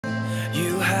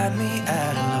had me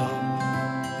at a low,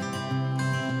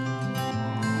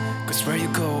 'cause where you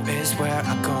go is where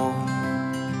I go.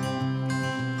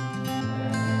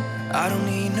 I don't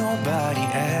need nobody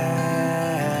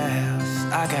else.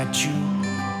 I got you,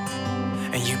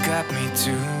 and you got me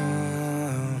too.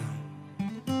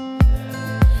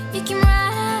 You can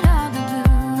ride all the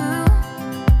blue.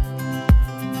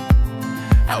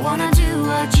 I wanna do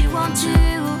what you want to.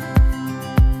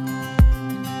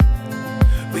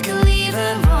 We can leave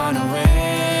and run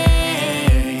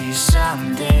away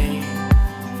someday,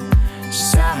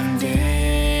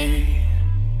 someday.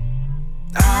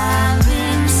 I've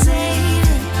been saving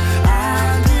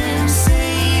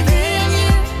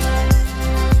you, and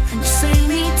you save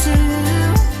me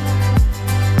too.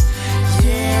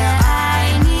 Yeah, I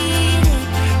need it,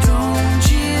 don't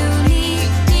you need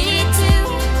me too?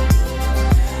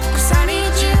 'Cause I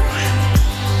need you.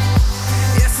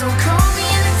 Yeah, so call me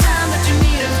anytime that you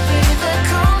need a favor.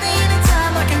 Call me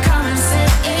anytime I can come and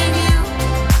sit in you.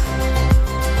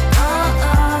 Oh,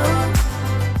 oh.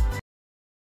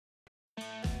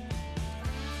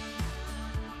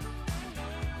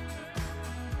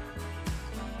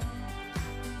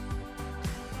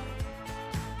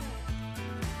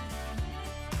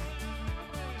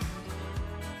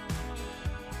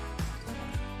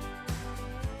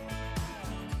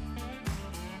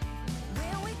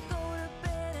 When we go to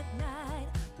bed at night,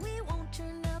 we won't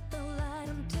turn out the light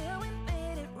until we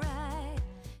made it right.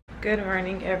 Good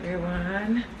morning,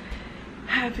 everyone.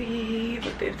 Happy,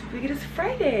 what day of the week? It is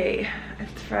Friday.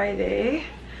 It's Friday.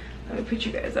 Let me put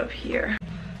you guys up here.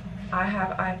 I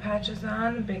have eye patches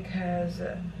on because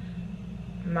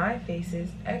my face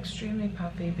is extremely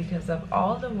puffy because of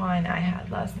all the wine I had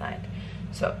last night.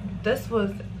 So this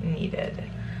was needed.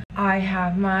 I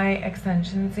have my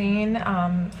extensions in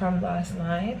from last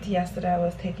night. Yesterday I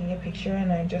was taking a picture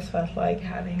and I just felt like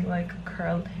having like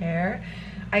curled hair.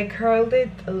 I curled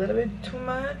it a little bit too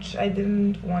much. I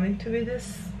didn't want it to be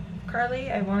this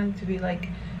curly. I wanted it to be like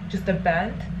just a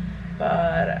bend,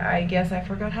 but I guess I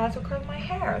forgot how to curl my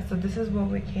hair. So this is what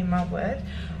we came up with.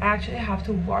 I actually have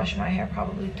to wash my hair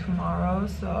probably tomorrow,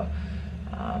 so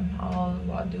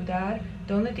I'll do that.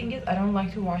 The only thing is I don't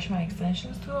like to wash my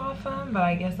extensions too often, but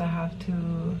I guess I have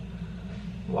to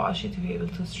wash it to be able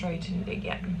to straighten it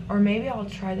again. Or maybe I'll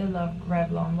try the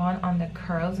Revlon one on the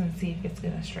curls and see if it's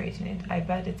gonna straighten it. I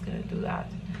bet it's gonna do that.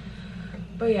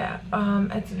 But yeah,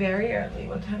 it's very early.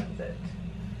 What time is it?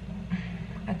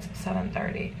 It's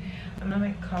 7:30. I'm gonna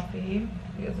make coffee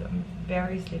because I'm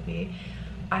very sleepy.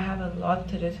 I have a lot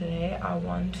to do today. I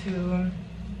want to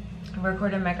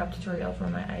record a makeup tutorial for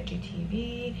my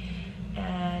IGTV,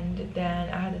 and then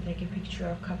I had to take a picture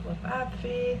of a couple of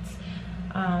outfits.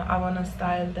 I want to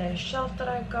style the shelf that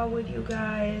I got with you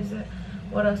guys.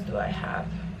 What else do I have?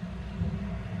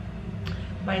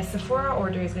 My Sephora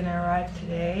order is gonna arrive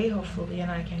today, hopefully,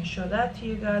 and I can show that to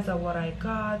you guys of what I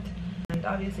got, and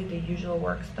obviously the usual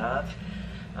work stuff.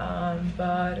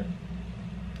 But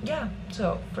yeah,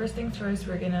 so first things first,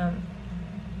 we're gonna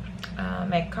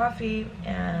make coffee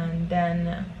and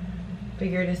then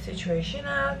figure the situation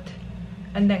out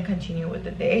and then continue with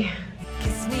the day.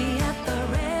 Kiss me at the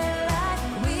red light.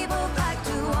 We both like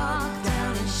to walk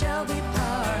down in Shelby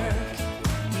Park.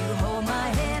 You hold my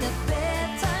hand at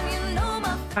bedtime, you know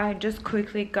my. I just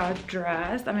quickly got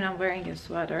dressed. I mean, I'm wearing a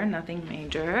sweater, nothing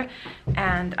major,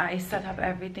 and I set up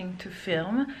everything to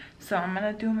film. So I'm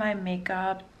gonna do my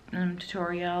makeup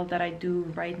tutorial that I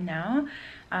do right now,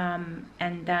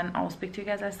 and then I'll speak to you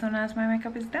guys as soon as my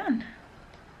makeup is done.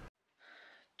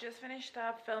 Just finished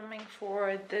up filming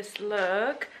for this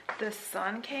look. The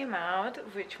sun came out,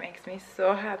 which makes me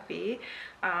so happy.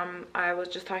 I was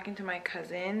just talking to my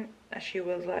cousin. She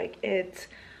was like, it's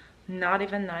not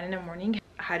even 9 in the morning.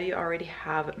 How do you already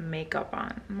have makeup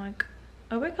on? I'm like,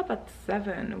 I wake up at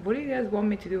 7. What do you guys want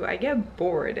me to do? I get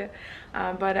bored.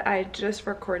 But I just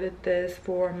recorded this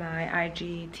for my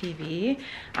IGTV.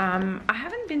 I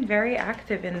haven't been very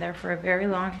active in there for a very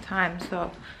long time,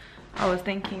 so I was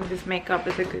thinking this makeup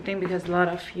is a good thing because a lot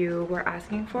of you were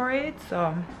asking for it.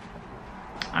 So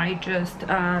I just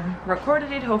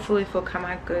recorded it. Hopefully it will come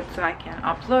out good so I can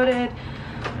upload it.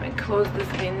 Let me close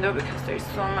this window because there's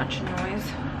so much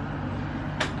noise.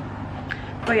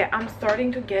 But yeah, I'm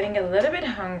starting to getting a little bit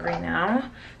hungry now,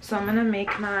 so I'm gonna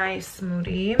make my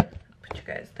smoothie. Put you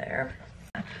guys there.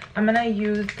 I'm gonna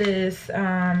use this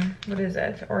what is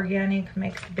it, organic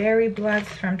mixed berry blends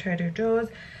from Trader Joe's,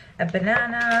 a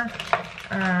banana,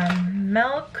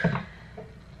 milk.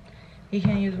 You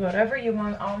can use whatever you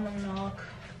want, almond milk,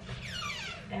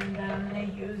 and then I'm gonna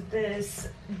use this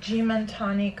Gym and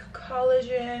Tonic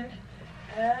collagen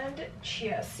and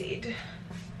chia seed.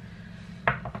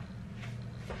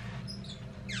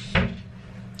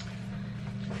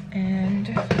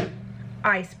 and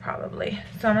ice probably.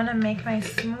 So I'm gonna make my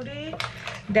smoothie,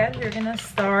 then we're gonna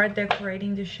start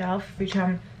decorating the shelf, which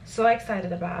I'm so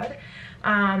excited about.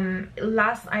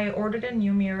 Last I ordered a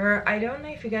new mirror. I don't know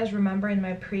if you guys remember in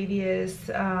my previous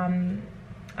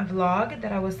vlog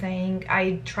that I was saying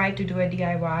I tried to do a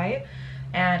DIY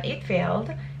and it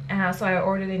failed, so I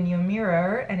ordered a new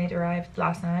mirror and it arrived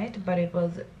last night, but it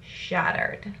was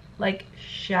shattered, like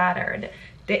shattered.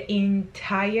 The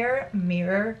entire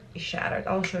mirror is shattered.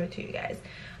 I'll show it to you guys.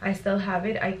 I still have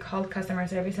it. I called customer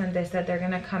service and they said they're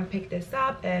gonna come pick this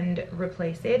up and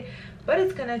replace it, but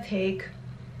it's gonna take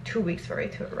 2 weeks for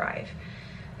it to arrive.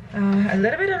 A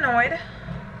little bit annoyed.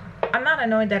 I'm not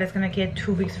annoyed that it's gonna get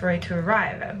 2 weeks for it to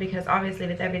arrive, because obviously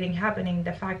with everything happening,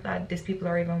 the fact that these people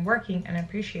are even working, and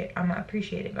I'm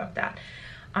appreciative of that.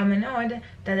 I'm annoyed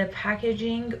that the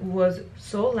packaging was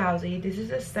so lousy. This is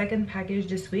the second package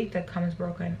this week that comes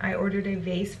broken. I ordered a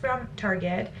vase from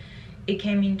Target. It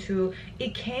came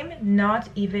not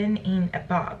even in a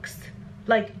box,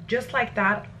 like just like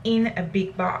that, in a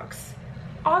big box.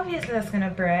 Obviously that's gonna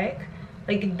break.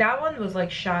 Like that one was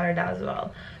like shattered as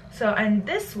well. So, and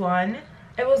this one,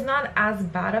 it was not as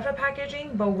bad of a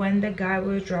packaging, but when the guy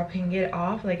was dropping it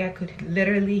off, like I could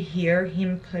literally hear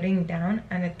him putting down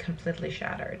and it completely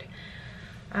shattered.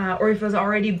 Or if it was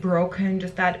already broken,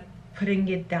 just that putting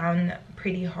it down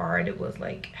pretty hard, it was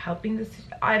like helping this.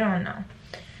 I don't know.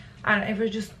 It was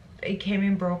just, it came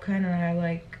in broken, and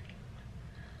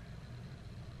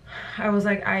I was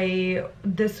like,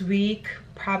 this week,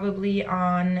 probably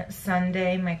on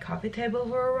Sunday, my coffee table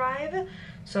will arrive.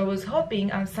 So I was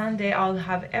hoping on Sunday I'll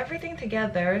have everything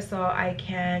together so I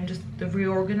can just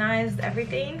reorganize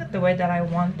everything the way that I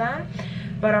want them.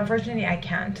 But unfortunately I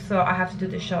can't. So I have to do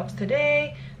the shelves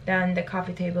today, then the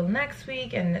coffee table next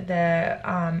week, and the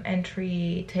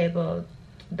entry table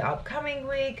the upcoming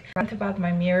week. Rant about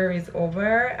my mirror is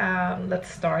over. Let's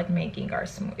start making our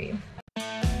smoothie.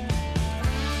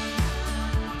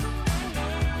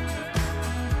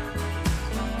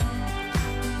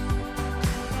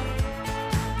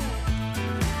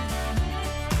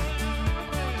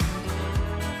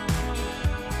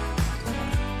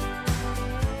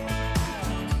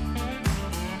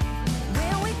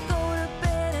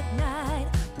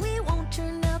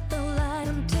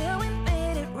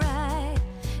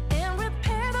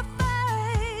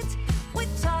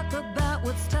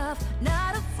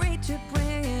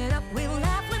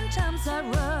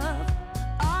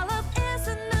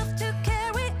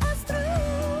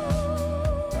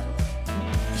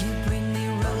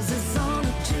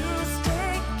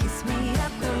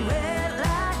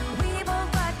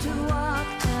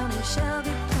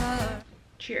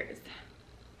 Cheers.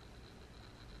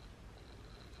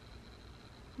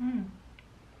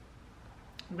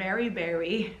 Very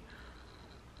berry.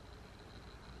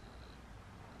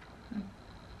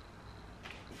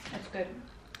 That's good.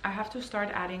 I have to start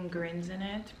adding greens in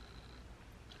it.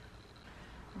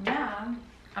 Yeah,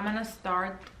 I'm gonna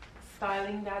start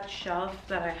styling that shelf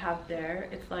that I have there.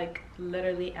 It's like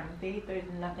literally empty. There's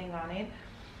nothing on it.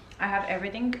 I have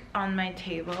everything on my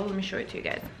table. Let me show it to you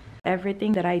guys.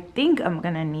 Everything that I think I'm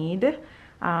gonna need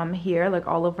here, like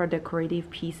all of our decorative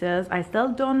pieces. I still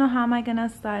don't know how am I gonna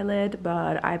style it,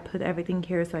 but I put everything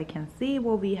here so I can see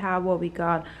what we have, what we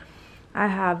got. I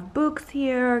have books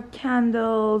here,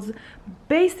 candles.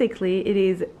 Basically it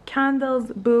is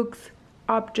candles, books,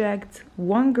 objects,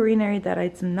 one greenery that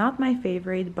it's not my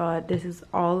favorite, but this is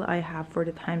all I have for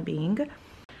the time being.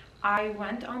 I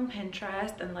went on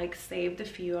Pinterest and like saved a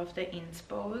few of the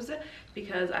inspos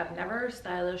because I've never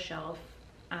styled a shelf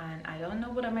and I don't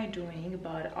know what am I doing,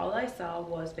 but all I saw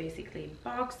was basically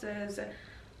boxes,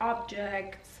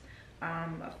 objects,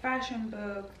 fashion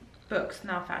books,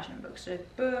 not fashion books,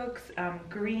 just books,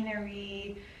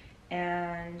 greenery,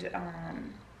 and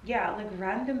yeah, like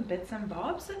random bits and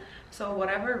bobs. So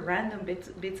whatever random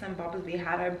bits and bobs we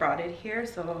had, I brought it here,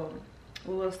 so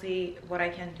we will see what I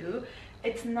can do.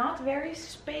 It's not very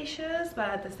spacious, but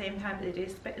at the same time it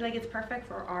is like it's perfect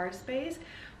for our space,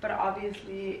 but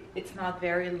obviously it's not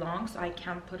very long, so I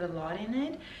can't put a lot in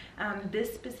it.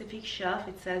 This specific shelf,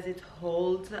 it says it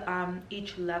holds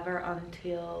each lever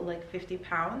until like 50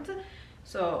 pounds,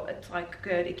 so it's like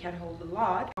good, it can hold a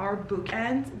lot. Our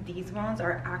bookends, these ones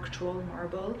are actual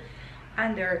marble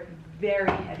and they're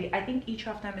very heavy. I think each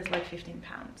of them is like 15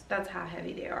 pounds. That's how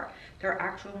heavy they are. They're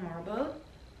actual marble,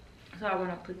 so I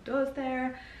want to put those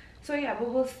there. So yeah, but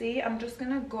we'll see. I'm just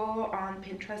gonna go on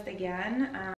Pinterest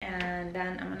again and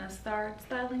then I'm gonna start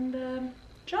styling the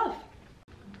shelf.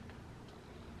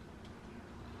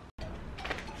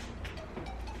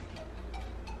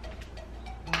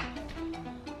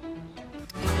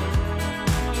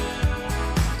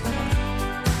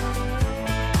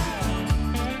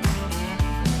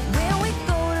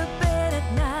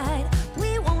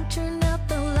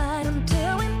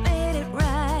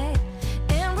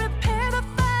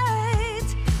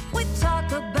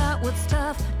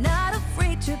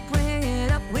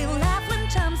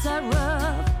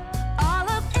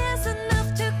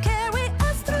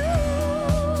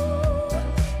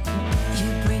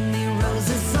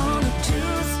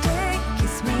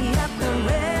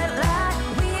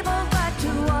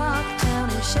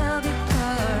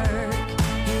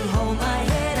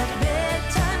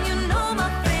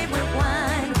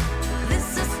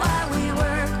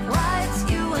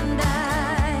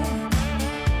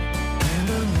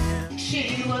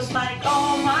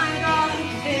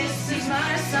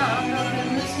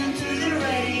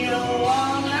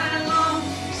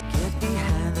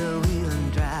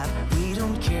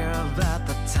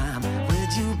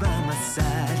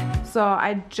 So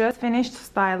I just finished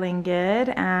styling it,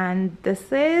 and this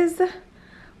is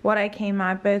what I came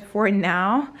up with for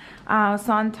now.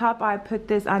 So on top I put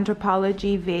this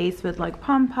Anthropology vase with like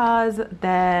pampas,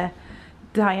 the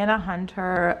Diana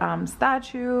Hunter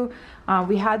statue.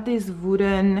 We had these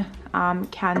wooden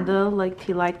candle, like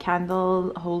tea light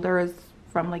candle holders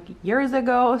from like years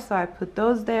ago, so I put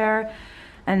those there.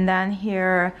 And then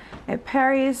here a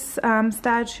Paris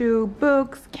statue,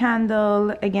 books, candle,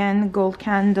 again gold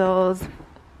candles.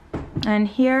 And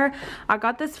here I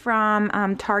got this from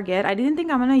Target. I didn't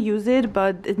think I'm gonna use it,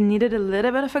 but it needed a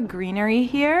little bit of a greenery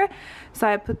here, so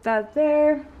I put that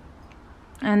there.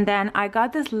 And then I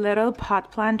got this little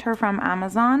pot planter from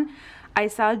Amazon. I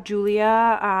saw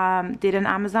Julia did an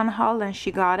Amazon haul and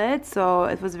she got it, so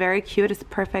it was very cute. It's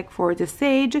perfect for the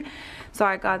sage, so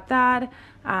I got that.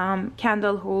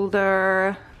 Candle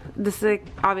holder. This is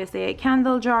obviously a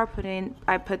candle jar.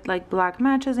 I put like black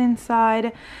matches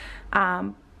inside.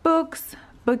 Books,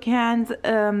 bookends.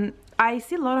 I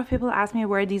see a lot of people ask me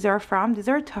where these are from. These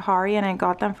are Tahari, and I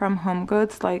got them from Home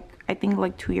Goods like I think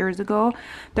like 2 years ago.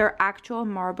 They're actual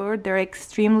marble. They're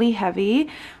extremely heavy.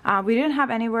 We didn't have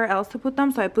anywhere else to put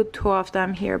them, so I put 2 of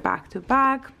them here back to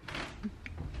back.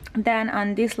 Then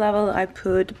on this level I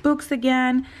put books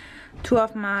again, 2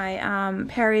 of my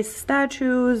Paris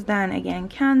statues, then again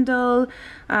candle.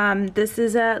 This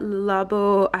is a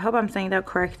Labo, I hope I'm saying that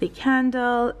correctly,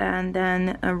 candle, and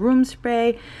then a room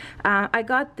spray. I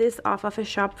got this off of a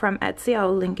shop from Etsy.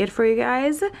 I'll link it for you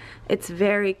guys. It's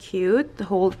very cute. The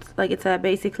whole, like, it's a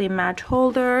basically match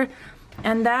holder.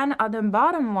 And then on the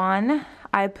bottom one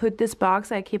I put this box.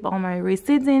 I keep all my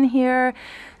receipts in here.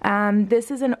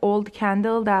 This is an old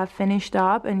candle that I finished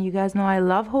up, and you guys know I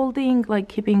love holding, like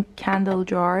keeping candle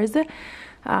jars.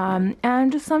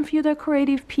 And just some few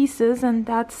decorative pieces, and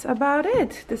that's about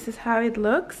it. This is how it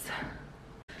looks.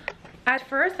 At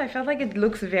first I felt like it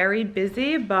looks very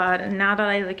busy, but now that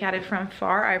I look at it from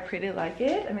far, I pretty like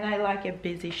it. I mean, I like a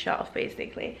busy shelf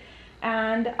basically.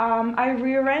 And I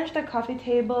rearranged the coffee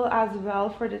table as well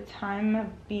for the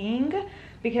time being,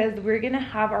 because we're gonna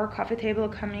have our coffee table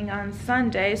coming on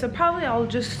Sunday, so probably I'll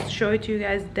just show it to you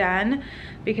guys then,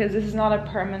 because this is not a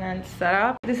permanent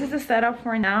setup. This is the setup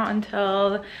for now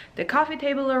until the coffee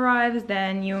table arrives.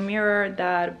 The new mirror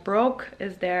that broke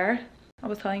is there. I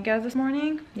was telling you guys this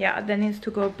morning. Yeah, that needs to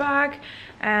go back.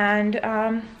 And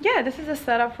yeah, this is a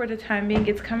setup for the time being.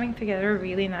 It's coming together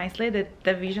really nicely.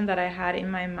 The vision that I had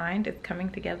in my mind is coming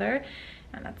together,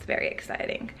 and that's very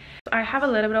exciting. I have a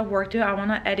little bit of work to do. I want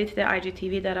to edit the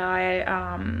IGTV that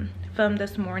I filmed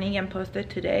this morning and posted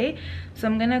today. So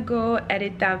I'm gonna go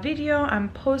edit that video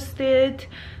and post it,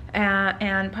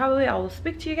 and probably I will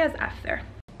speak to you guys after.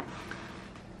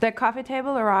 The coffee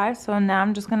table arrived, so now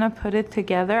I'm just gonna put it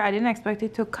together. I didn't expect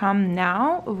it to come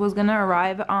now. It was gonna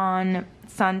arrive on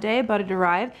Sunday, but it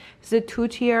arrived. It's a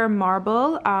 2-tier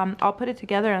marble. I'll put it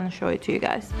together and show it to you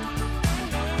guys.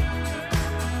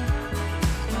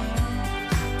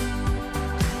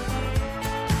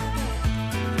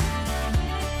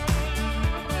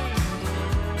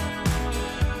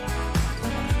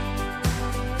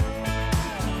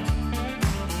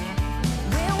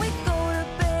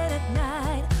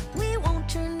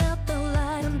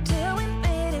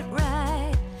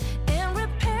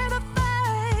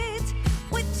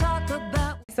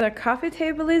 So the coffee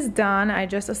table is done. I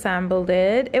just assembled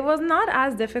it. It was not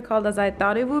as difficult as I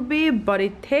thought it would be, but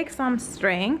it takes some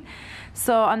strength.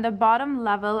 So on the bottom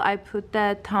level I put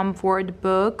the Tom Ford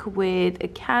book with a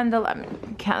candle. I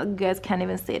mean, you guys can't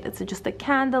even see it. It's just a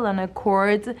candle and a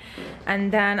cord.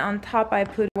 And then on top I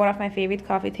put one of my favorite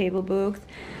coffee table books.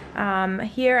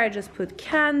 Here I just put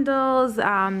candles,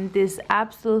 this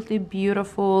absolutely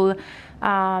beautiful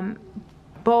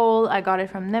bowl. I got it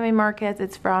from Nemi Markets.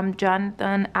 It's from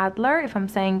Jonathan Adler, if I'm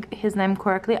saying his name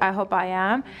correctly. I hope I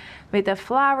am. With the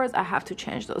flowers, I have to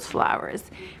change those flowers.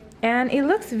 And it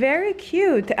looks very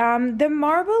cute. The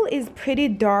marble is pretty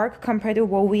dark compared to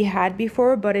what we had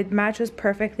before, but it matches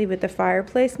perfectly with the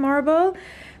fireplace marble,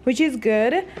 which is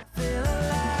good.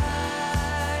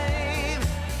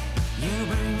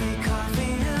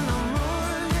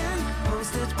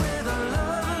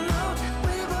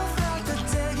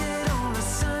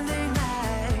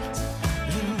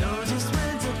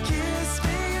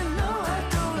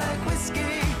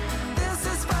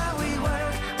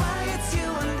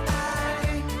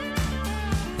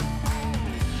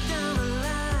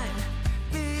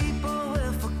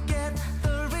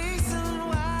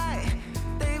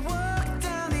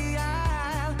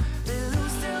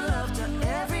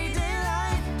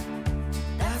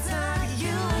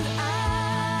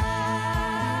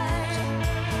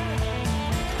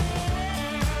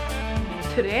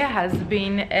 today has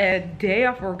been a day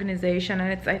of organization,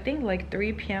 and it's I think like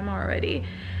 3 p.m. already.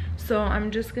 So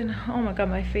I'm just gonna, oh my god,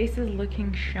 my face is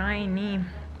looking shiny.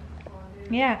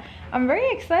 Yeah, I'm very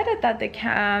excited that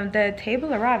the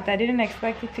table arrived. I didn't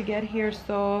expect it to get here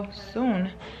so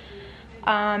soon.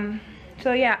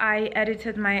 So yeah, I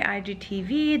edited my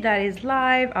IGTV that is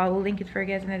live. I will link it for you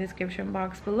guys in the description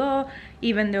box below,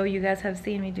 even though you guys have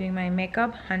seen me doing my makeup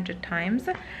 100 times.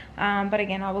 But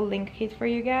again, I will link it for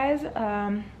you guys.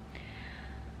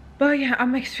 But yeah,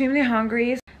 I'm extremely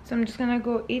hungry, so I'm just gonna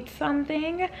go eat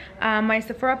something. My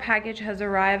Sephora package has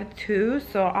arrived too,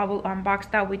 so I will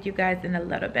unbox that with you guys in a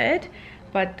little bit.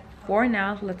 But for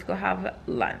now, let's go have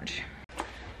lunch.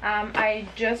 I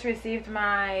just received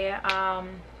my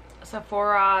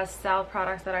Sephora sale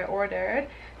products that I ordered,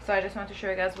 so I just want to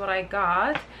show you guys what I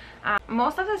got.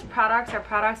 Most of these products are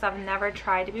products I've never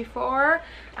tried before,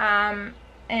 and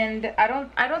I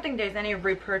don't think there's any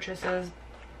repurchases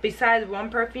besides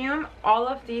one perfume. All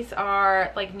of these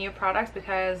are like new products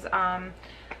because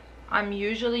I'm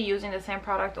usually using the same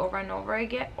product over and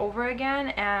over again,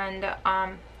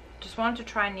 and just wanted to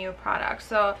try new products.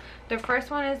 So the first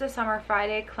one is the Summer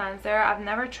Friday cleanser. I've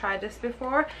never tried this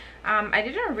before. I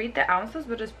didn't read the ounces,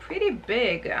 but it's pretty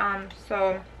big.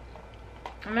 So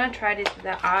I'm gonna try this with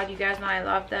the ad. You guys know I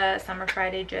love the Summer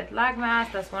Friday jet lag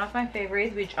mask. That's one of my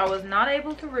favorites, which I was not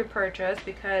able to repurchase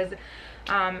because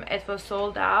it was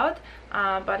sold out.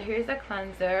 But here's the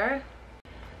cleanser.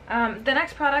 The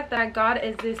next product that I got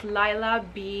is this Lila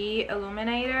B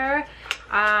illuminator.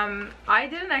 I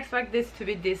didn't expect this to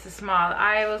be this small.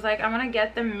 I was like, I'm gonna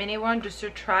get the mini one just to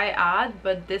try out,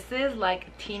 but this is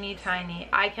like teeny tiny.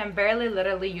 I can barely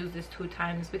literally use this 2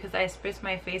 times because I spritz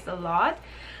my face a lot.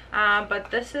 But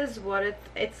this is what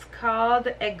it's called,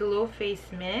 a glow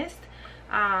face mist.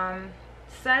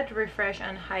 Set, refresh,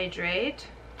 and hydrate.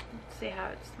 Let's see how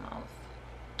it smells.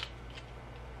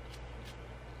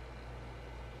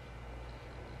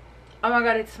 Oh my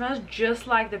god, it smells just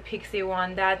like the Pixie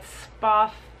one, that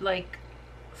spa like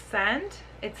scent.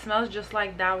 It smells just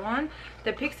like that one.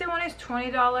 The Pixie one is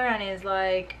 $20 and is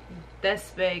like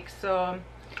this big, so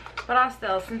but I'll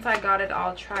still, since I got it,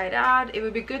 I'll try it out. It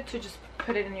would be good to just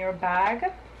put it in your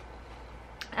bag.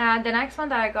 And the next one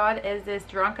that I got is this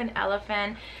Drunken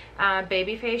Elephant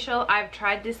baby facial. I've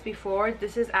tried this before.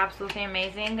 This is absolutely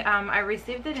amazing. I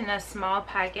received it in a small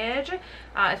package.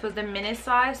 It was the mini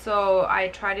size, so I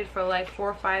tried it for like 4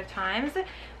 or 5 times,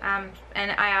 and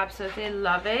I absolutely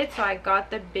love it. So I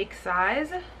got the big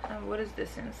size. What is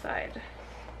this inside?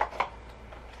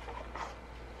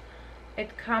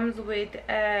 It comes with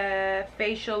a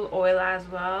facial oil as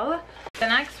well. The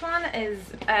next one is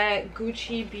a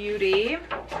Gucci Beauty.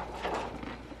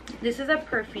 This is a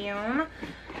perfume.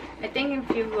 I think in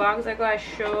a few vlogs ago I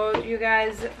showed you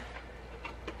guys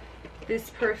this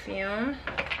perfume.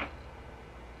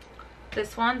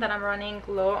 This one that I'm running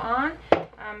low on.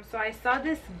 So I saw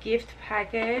this gift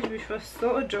package which was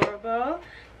so adorable.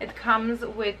 It comes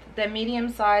with the medium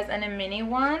size and a mini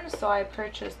one, so I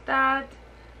purchased that.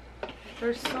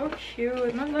 They're so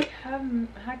cute. Now look how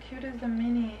cute is the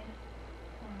mini.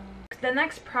 The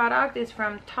next product is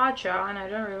from Tatcha, and I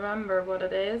don't remember what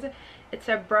it is. It's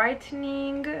a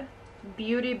brightening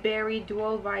beauty berry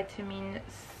dual vitamin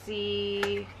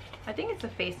C. I think it's a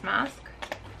face mask.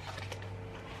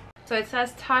 So it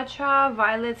says Tatcha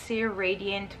Violet C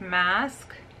Radiant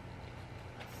Mask.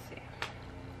 Let's see.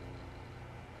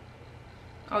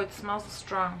 Oh, it smells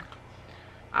strong.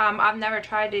 I've never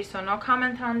tried this, so no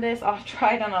comment on this. I'll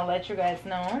try it and I'll let you guys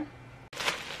know.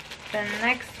 The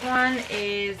next one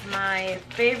is my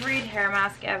favorite hair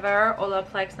mask ever,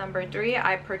 Olaplex number 3.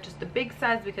 I purchased the big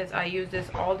size because I use this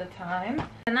all the time.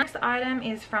 The next item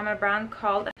is from a brand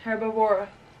called Herbivore,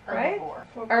 right?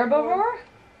 Herbivore?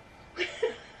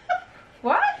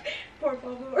 What? Por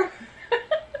favor.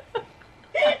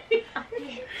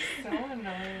 So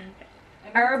annoying.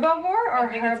 Herbivore or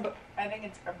herb? I think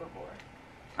it's herbivore.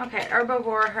 Okay,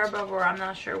 herbivore, I'm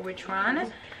not sure which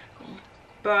one,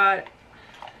 but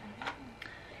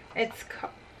it's, oh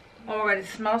my god, it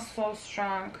smells so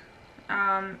strong.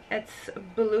 It's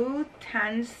Blue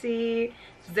Tansy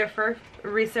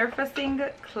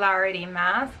Resurfacing Clarity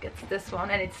Mask. It's this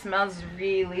one, and it smells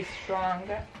really strong.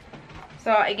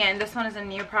 So again, this one is a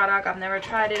new product. I've never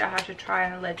tried it. I have to try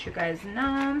and let you guys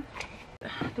know.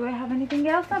 Do I have anything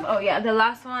else up? Oh yeah, the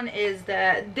last one is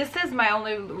this is my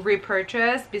only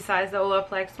repurchase besides the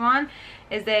Olaplex one,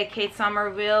 is the Kate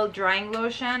Somerville drying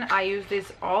lotion. I use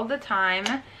this all the time.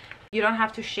 You don't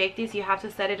have to shake this, you have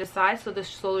to set it aside so the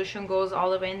solution goes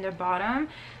all the way in the bottom,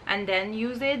 and then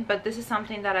use it, but this is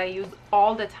something that I use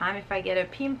all the time if I get a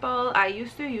pimple. I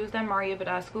used to use the Mario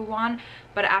Badescu one,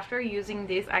 but after using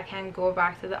this I can go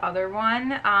back to the other one.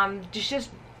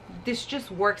 This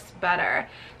just works better,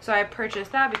 so I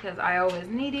purchased that because I always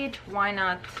need it. Why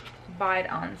not buy it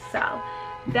on sale?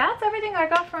 That's everything I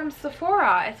got from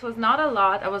Sephora. It was not a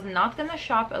lot. I was not gonna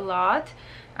shop a lot,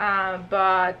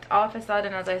 but all of a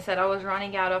sudden, as I said, I was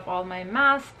running out of all my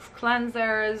masks,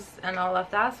 cleansers, and all of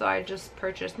that, so I just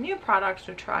purchased new products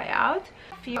to try out.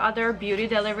 A few other beauty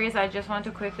deliveries I just want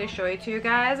to quickly show it to you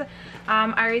guys.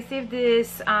 I received this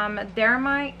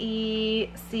Derma E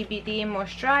CBD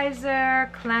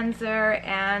moisturizer, cleanser,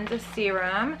 and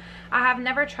serum. I have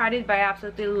never tried it, but I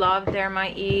absolutely love Derma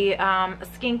E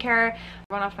skincare.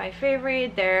 One of my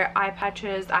favorite. Their eye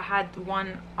patches, I had one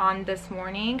on this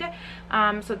morning,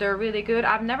 so they're really good.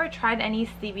 I've never tried any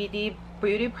CBD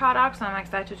beauty products, so I'm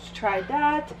excited to try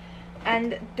that.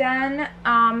 And then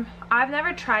I've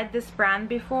never tried this brand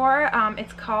before.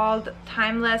 It's called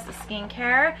Timeless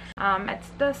Skincare. It's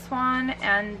this one,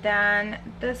 and then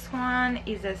this one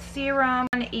is a serum.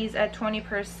 One is a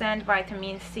 20%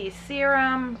 vitamin C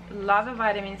serum. Love a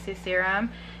vitamin C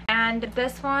serum. And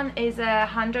this one is a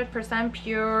 100%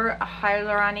 pure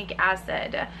hyaluronic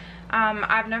acid.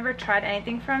 I've never tried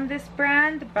anything from this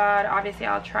brand, but obviously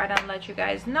I'll try it and let you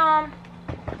guys know.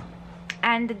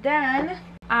 And then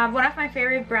one of my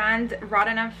favorite brands,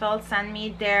 Roden & Field, sent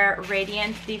me their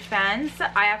Radiant Defense.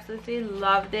 I absolutely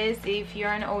love this. If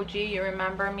you're an OG, you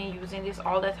remember me using this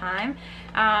all the time.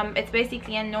 It's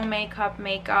basically a no makeup.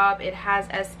 It has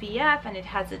SPF and it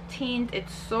has a tint.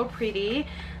 It's so pretty.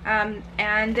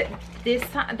 And this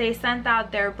they sent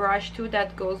out their brush too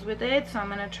that goes with it, so I'm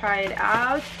gonna try it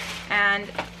out. And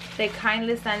they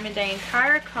kindly sent me the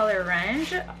entire color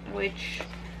range, which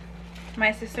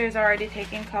my sister is already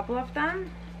taking a couple of them.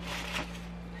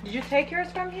 Did you take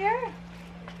yours from here?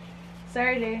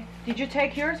 Seriously, did you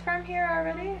take yours from here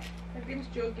already?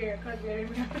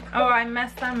 Oh, I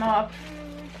messed them up.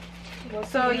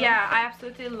 So yeah, I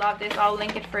absolutely love this. I'll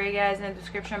link it for you guys in the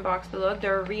description box below.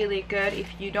 They're really good if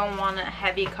you don't want a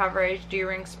heavy coverage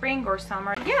during spring or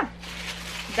summer. Yeah,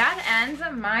 that ends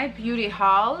my beauty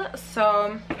haul,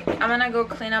 so I'm gonna go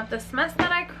clean up this mess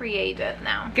that I created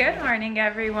now. Good morning,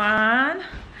 everyone.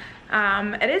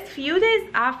 It is few days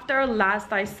after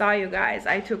last I saw you guys.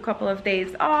 I took a couple of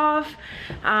days off.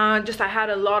 I had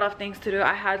a lot of things to do.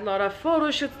 I had a lot of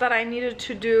photo shoots that I needed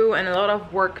to do and a lot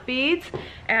of work beats,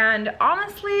 and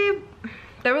honestly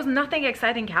there was nothing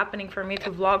exciting happening for me to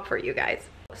vlog for you guys.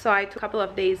 So I took a couple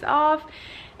of days off,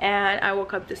 and I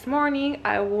woke up this morning.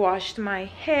 I washed my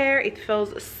hair. It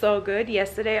feels so good.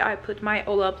 Yesterday I put my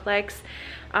Olaplex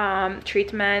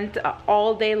treatment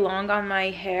all day long on my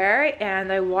hair,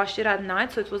 and I washed it at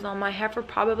night, so it was on my hair for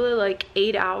probably like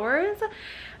 8 hours,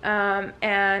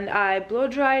 and I blow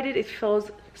dried it. It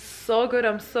feels so good.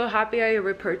 I'm so happy I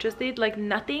repurchased it. Like,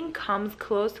 nothing comes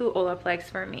close to Olaplex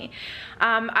for me.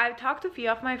 I've talked to a few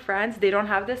of my friends. They don't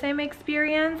have the same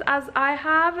experience as I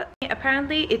have.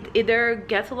 Apparently it either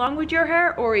gets along with your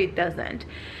hair or it doesn't.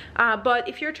 But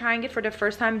if you're trying it for the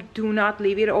first time, do not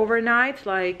leave it overnight,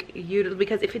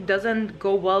 because if it doesn't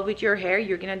go well with your hair,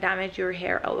 you're gonna damage your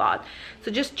hair a lot.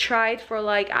 So just try it for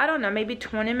like, I don't know, maybe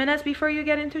 20 minutes before you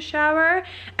get into shower,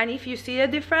 and if you see a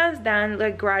difference, then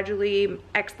like gradually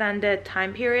extend the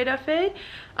time period of it.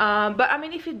 But I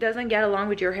mean, if it doesn't get along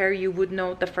with your hair, you would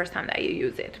know the first time that you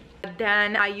use it.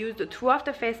 Then I used 2 of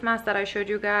the face masks that I showed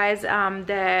you guys,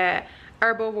 the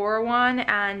Herbivore one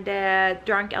and the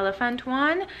Drunk Elephant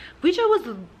one, which I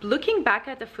was looking back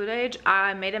at the footage,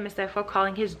 I made a mistake for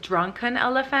calling his Drunken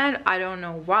Elephant. I don't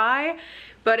know why,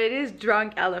 but it is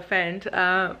Drunk Elephant.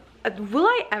 Will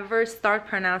I ever start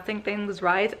pronouncing things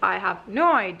right? I have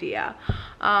no idea,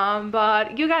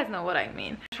 but you guys know what I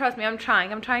mean. Trust me, I'm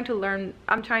trying to learn.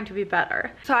 I'm trying to be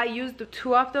better. So I used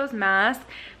 2 of those masks.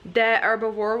 The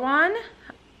Herbivore one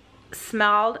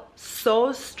smelled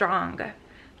so strong,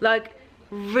 like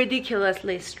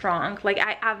ridiculously strong. Like,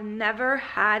 I've never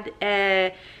had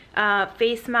a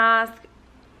face mask,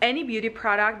 any beauty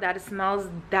product that smells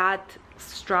that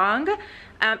strong.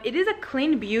 It is a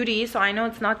clean beauty, so I know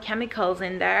it's not chemicals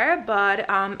in there, but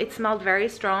it smelled very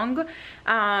strong.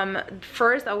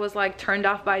 First I was like turned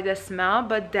off by the smell,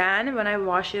 but then when I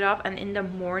washed it off and in the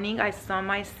morning I saw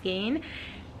my skin,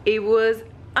 it was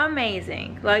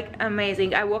amazing, like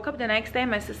amazing. I woke up the next day,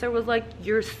 my sister was like,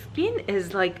 your skin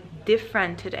is like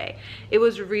different today. It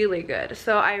was really good.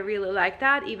 So I really like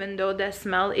that, even though the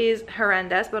smell is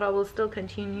horrendous, but I will still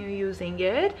continue using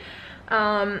it.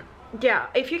 Yeah,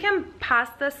 if you can pass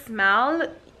the smell,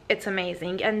 it's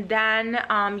amazing. And then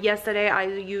yesterday I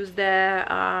used the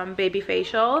baby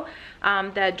facial,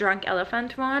 the drunk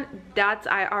elephant one. That's,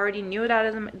 I already knew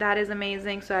that is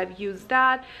amazing, so I've used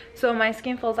that. So my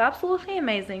skin feels absolutely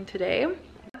amazing today.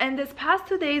 And this past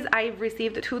 2 days I've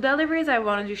received 2 deliveries. I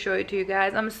wanted to show it to you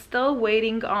guys. I'm still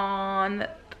waiting on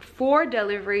 4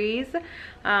 deliveries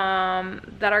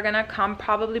that are gonna come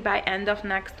probably by end of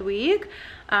next week.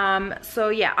 So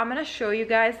yeah, I'm gonna show you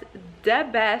guys the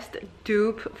best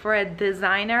dupe for a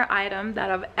designer item that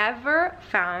I've ever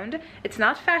found. It's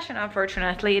not fashion,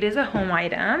 unfortunately, it is a home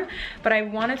item, but I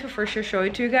wanted to for sure show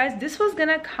it to you guys. This was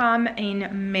gonna come in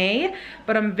May,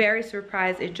 but I'm very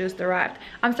surprised it just arrived.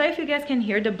 I'm sorry if you guys can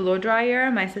hear the blow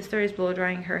dryer. My sister is blow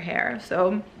drying her hair,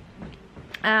 so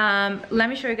let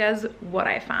me show you guys what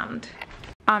I found.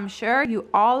 I'm sure you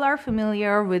all are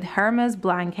familiar with Hermes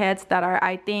blankets that are,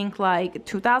 I think, like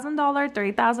 $2,000,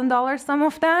 $3,000, some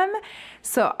of them.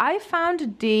 So I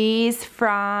found these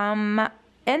from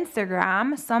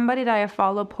Instagram. Somebody that I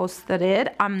follow posted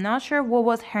it. I'm not sure what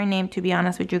was her name, to be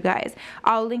honest with you guys.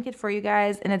 I'll link it for you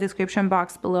guys in the description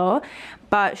box below.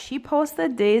 But she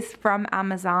posted this from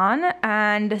Amazon,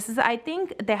 and this is, I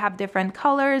think they have different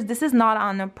colors. This is not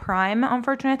on a Prime,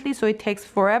 unfortunately, so it takes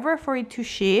forever for it to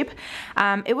ship.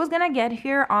 It was gonna get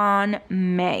here on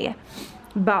May,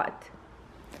 but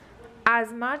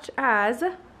as much as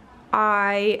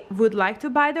I would like to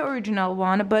buy the original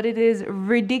one, but it is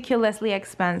ridiculously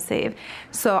expensive,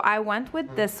 so I went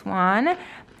with this one.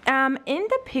 In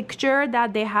the picture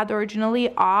that they had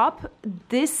originally up,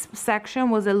 this section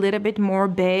was a little bit more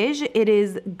beige. It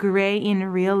is gray in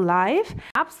real life.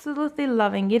 Absolutely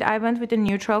loving it. I went with a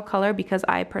neutral color because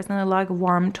I personally like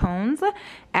warm tones,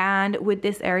 and with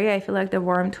this area I feel like the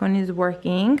warm tone is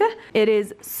working. It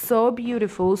is so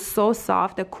beautiful, so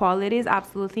soft. The quality is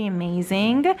absolutely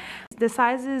amazing. The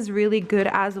size is really good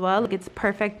as well. It's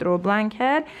perfect throw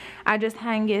blanket. I just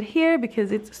hang it here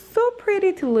because it's so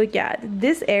pretty to look at.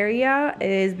 This area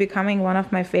is becoming one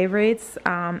of my favorites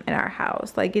in our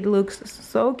house. Like, it looks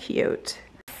so cute.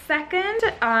 Second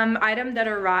item that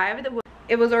arrived,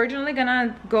 it was originally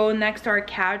gonna go next to our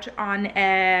couch on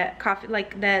a coffee,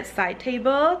 like the side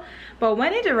table, but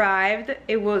when it arrived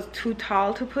it was too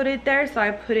tall to put it there, so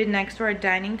I put it next to our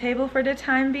dining table for the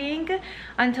time being,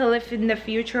 until if in the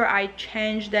future I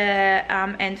change the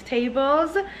end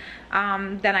tables,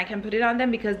 then I can put it on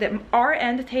them, because our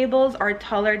end tables are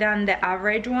taller than the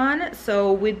average one.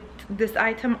 So with this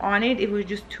item on it, it was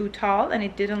just too tall and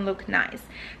it didn't look nice.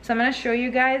 So I'm gonna show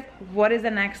you guys what is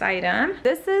the next item.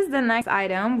 This is the next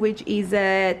item, which is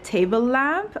a table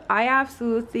lamp. I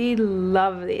absolutely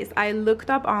love this. I looked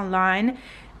up online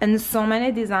and so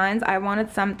many designs. I wanted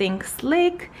something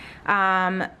slick,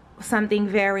 something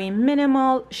very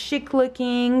minimal, chic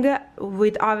looking,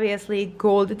 with obviously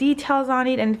gold details on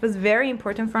it, and it was very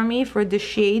important for me for the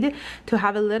shade to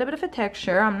have a little bit of a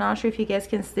texture. I'm not sure if you guys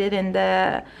can see it in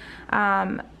the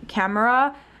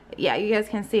camera. Yeah, you guys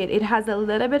can see it. It has a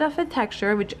little bit of a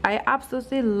texture, which I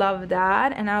absolutely love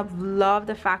that, and I love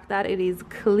the fact that it is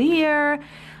clear.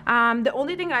 The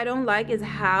only thing I don't like is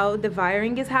how the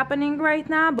wiring is happening right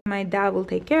now, but my dad will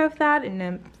take care of that in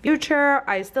the future.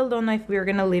 I still don't know if we're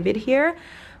gonna leave it here,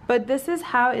 but this is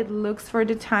how it looks for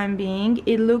the time being.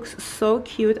 It looks so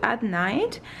cute at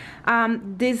night.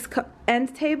 These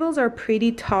end tables are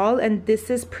pretty tall, and this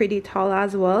is pretty tall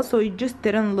as well, so it just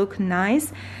didn't look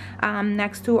nice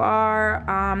next to our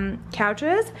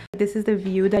couches. This is the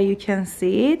view that you can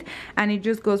see it, and it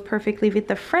just goes perfectly with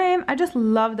the frame. I just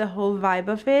love the whole vibe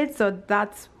of it, so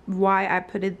that's why I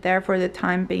put it there for the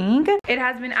time being. It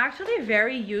has been actually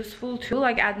very useful too.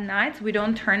 Like at night we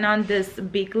don't turn on this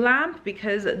big lamp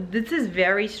because this is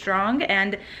very strong,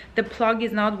 and the plug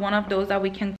is not one of those that we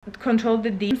can control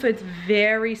the dim, so it's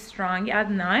very strong at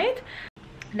night.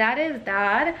 That is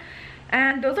that.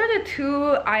 And those are the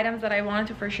 2 items that I wanted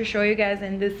to for sure show you guys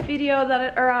in this video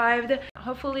that arrived.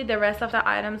 Hopefully the rest of the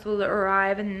items will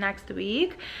arrive next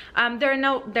week.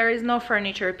 There is no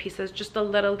furniture pieces, just the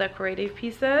little decorative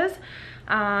pieces.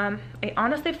 I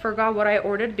honestly forgot what I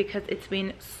ordered because it's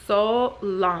been so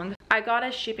long. I got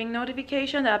a shipping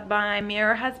notification that my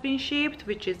mirror has been shipped,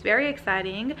 which is very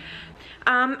exciting.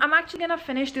 I'm actually gonna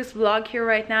finish this vlog here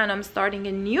right now, and I'm starting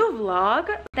a new vlog.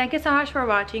 Thank you so much for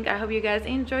watching. I hope you guys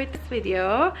enjoyed this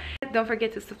video. Don't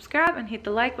forget to subscribe and hit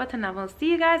the like button. I will see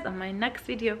you guys on my next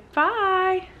video.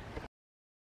 Bye.